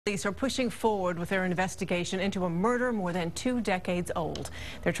Police are pushing forward with their investigation into a murder more than 2 decades old.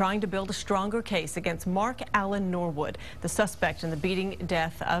 They're trying to build a stronger case against Mark Allen Norwood, the suspect in the beating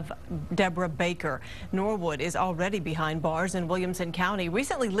death of Debra Baker. Norwood is already behind bars in Williamson County,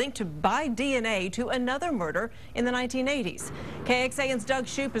 recently linked by DNA to another murder in the 1980s. KXAN's Doug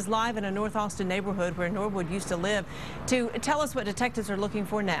Shoup is live in a North Austin neighborhood where Norwood used to live to tell us what detectives are looking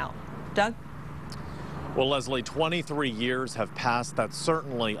for now. Doug? Well, Leslie, 23 years have passed. That's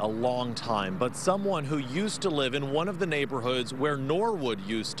certainly a long time. But someone who used to live in one of the neighborhoods where Norwood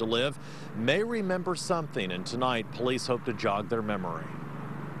used to live may remember something. And tonight, police hope to jog their memory.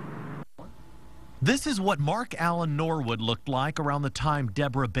 This is what Mark Allen Norwood looked like around the time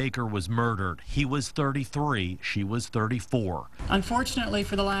Debra Baker was murdered. He was 33, she was 34. Unfortunately,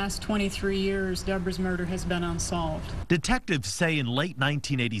 for the last 23 years, Debra's murder has been unsolved. Detectives say in late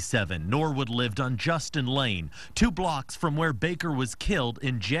 1987, Norwood lived on Justin Lane, 2 blocks from where Baker was killed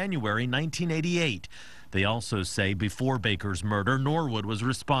in January 1988. They also say before Baker's murder, Norwood was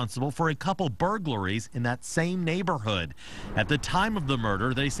responsible for a couple burglaries in that same neighborhood. At the time of the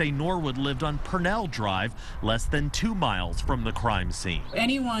murder, they say Norwood lived on Purnell Drive, less than 2 miles from the crime scene.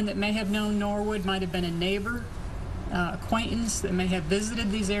 Anyone that may have known Norwood might have been a neighbor, acquaintance that may have visited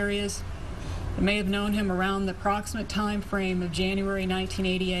these areas, that may have known him around the approximate time frame of January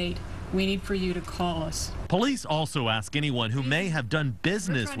 1988. We need for you to call us. Police also ask anyone who may have done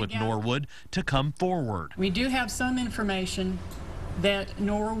business with Norwood to come forward. We do have some information that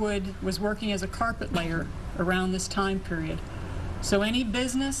Norwood was working as a carpet layer around this time period. So any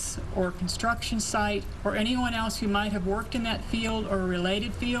business or construction site or anyone else who might have worked in that field or a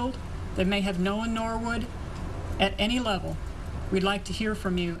related field that may have known Norwood at any level, we'd like to hear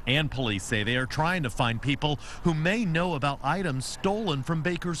from you. And police say they are trying to find people who may know about items stolen from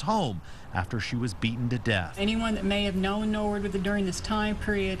Baker's home after she was beaten to death. Anyone that may have known Norwood during this time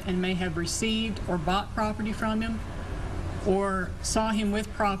period and may have received or bought property from him or saw him with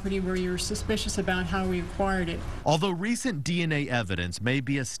property where you're suspicious about how he acquired it. Although recent DNA evidence may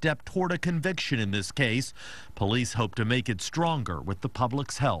be a step toward a conviction in this case, police hope to make it stronger with the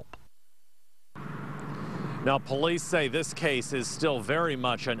public's help. Now, police say this case is still very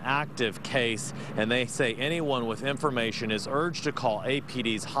much an active case, and they say anyone with information is urged to call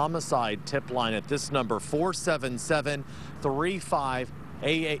APD's homicide tip line at this number,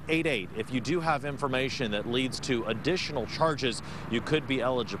 477-3588. If you do have information that leads to additional charges, you could be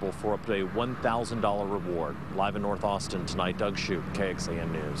eligible for up to a $1,000 reward. Live in North Austin tonight, Doug Shoup,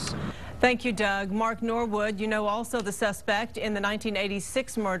 KXAN News. Thank you, Doug. Mark Norwood, you know, also the suspect in the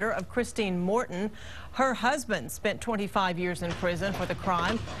 1986 murder of Christine Morton. Her husband spent 25 years in prison for the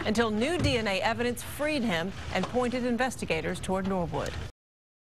crime until new DNA evidence freed him and pointed investigators toward Norwood.